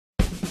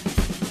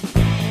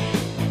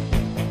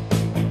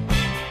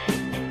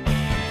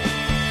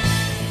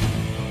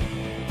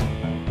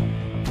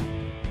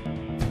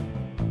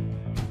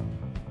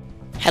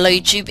Hello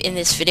YouTube, in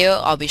this video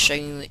I'll be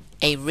showing you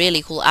a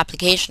really cool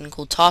application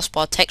called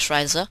Taskbar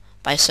Texturizer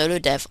by Solo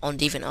Dev on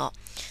DeviantArt.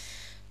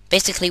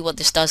 Basically what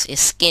this does is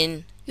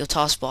skin your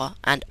taskbar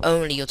and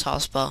only your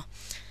taskbar,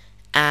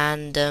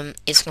 and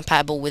it's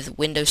compatible with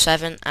Windows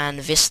 7 and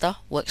Vista,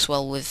 works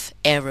well with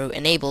Aero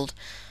enabled.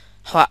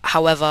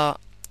 However,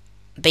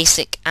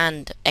 Basic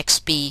and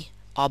XP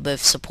are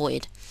both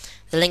supported.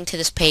 The link to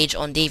this page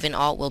on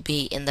DeviantArt will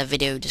be in the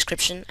video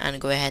description,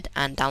 and go ahead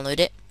and download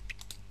it.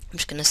 I'm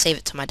just going to save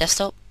it to my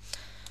desktop,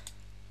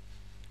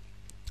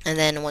 and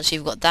then once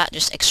you've got that,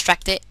 just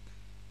extract it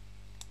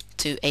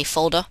to a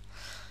folder.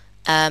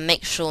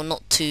 Make sure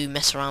not to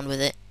mess around with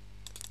it,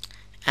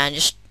 and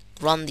just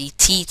run the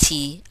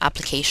TT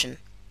application,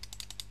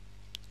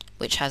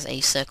 which has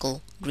a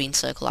green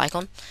circle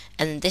icon,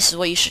 and this is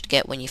what you should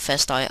get when you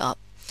first start it up.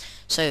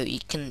 So you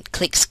can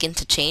click skin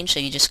to change, so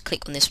you just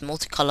click on this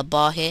multicolor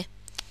bar here,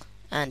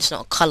 and it's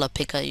not a color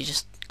picker, you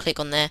just click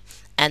on there,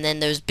 and then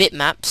those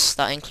bitmaps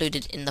that are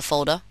included in the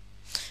folder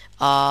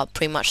are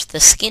pretty much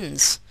the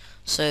skins.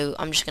 So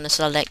I'm just going to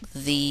select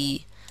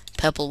the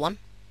purple one,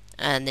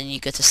 and then you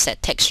go to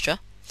set texture,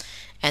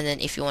 and then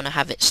if you want to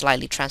have it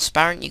slightly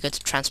transparent, you go to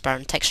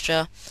transparent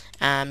texture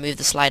and move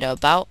the slider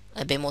about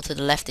a bit more. To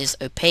the left is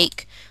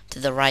opaque, to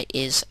the right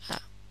is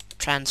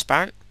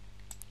transparent,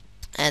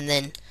 and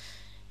then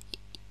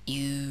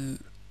you're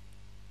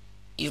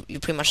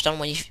pretty much done.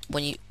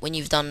 When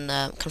you've done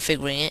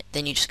configuring it,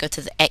 then you just go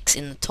to the X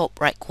in the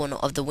top right corner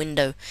of the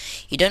window.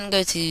 You don't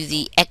go to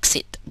the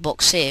exit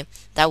box here,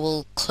 that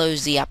will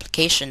close the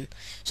application.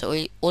 So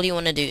all you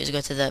want to do is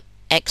go to the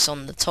X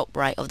on the top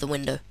right of the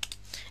window,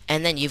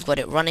 and then you've got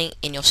it running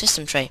in your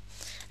system tray.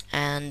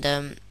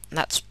 And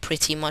that's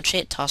pretty much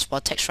it.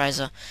 Taskbar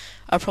Texturizer.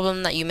 A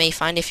problem that you may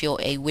find if you're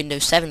a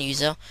Windows 7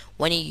 user,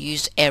 when you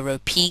use Aero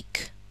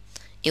Peek,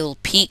 it will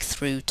peek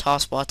through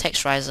Taskbar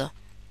Texturizer.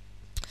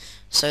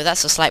 So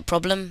that's a slight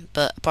problem,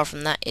 but apart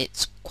from that,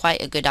 it's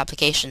quite a good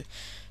application.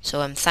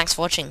 So thanks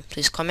for watching.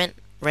 Please comment,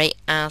 rate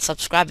and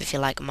subscribe if you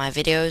like my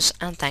videos,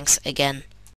 and thanks again.